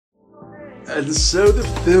And so the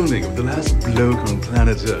filming of The Last Bloke on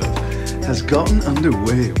planet Earth has gotten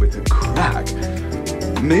underway with a crack.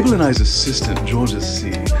 Mabel and I's assistant, Georgia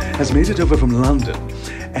C., has made it over from London,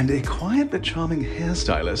 and a quiet but charming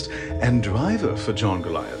hairstylist and driver for John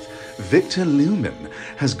Goliath, Victor Lumen,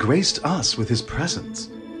 has graced us with his presence.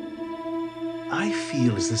 I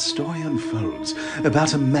feel as the story unfolds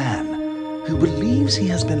about a man who believes he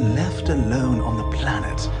has been left alone on the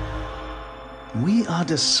planet. We are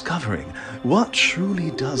discovering what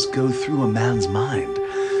truly does go through a man's mind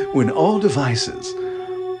when all devices,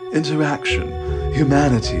 interaction,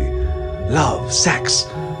 humanity, love, sex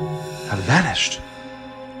have vanished.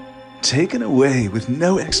 Taken away with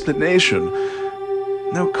no explanation,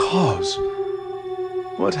 no cause.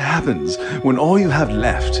 What happens when all you have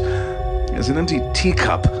left is an empty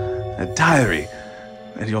teacup, a diary,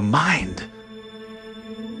 and your mind?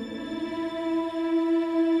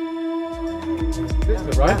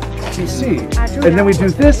 Right? PC. And then we do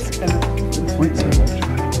this, and wait, it's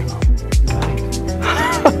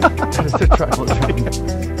a tribal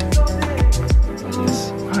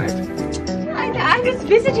Right. I was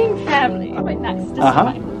visiting family. Oh, wait, that's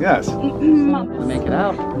yes. Mum. Make it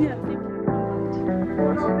out. Yeah.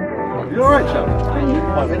 You all right, Charlie?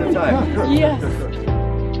 1 minute time. Yes.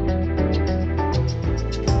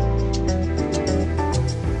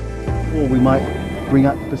 Or we might bring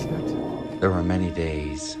out perspective. There were many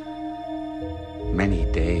days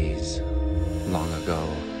long ago,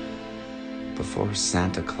 before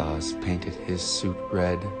Santa Claus painted his suit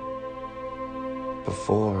red,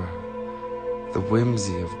 before the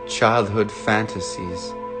whimsy of childhood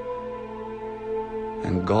fantasies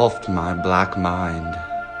engulfed my black mind,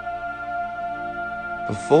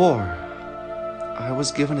 before I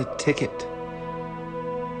was given a ticket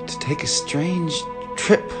to take a strange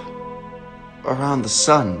trip around the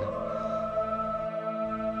sun.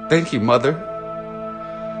 Thank you, Mother,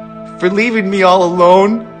 for leaving me all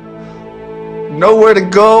alone. Nowhere to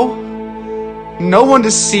go, no one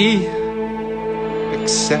to see,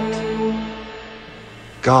 except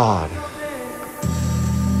God.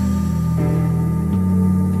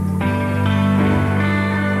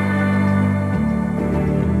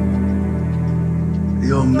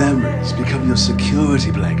 Your memories become your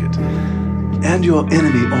security blanket and your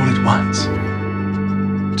enemy all at once,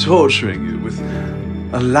 torturing you with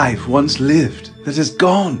a life once lived that is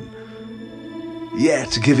gone,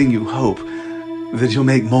 yet giving you hope that you'll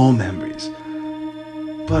make more memories,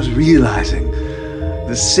 but realizing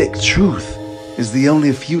the sick truth is the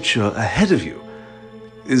only future ahead of you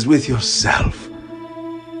is with yourself.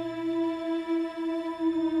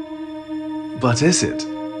 But is it?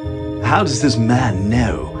 How does this man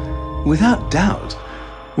know, without doubt,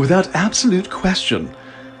 without absolute question,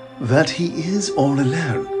 that he is all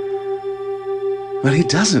alone? Well, he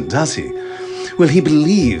doesn't, does he? Will he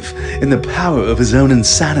believe in the power of his own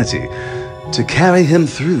insanity to carry him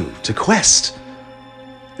through to quest?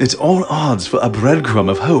 It's all odds for a breadcrumb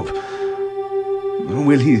of hope.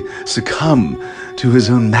 Will he succumb to his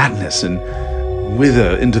own madness and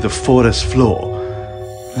wither into the forest floor,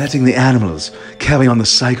 letting the animals carry on the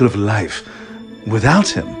cycle of life without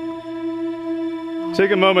him?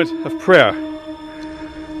 Take a moment of prayer.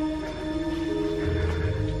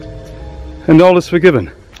 And all is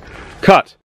forgiven. Cut.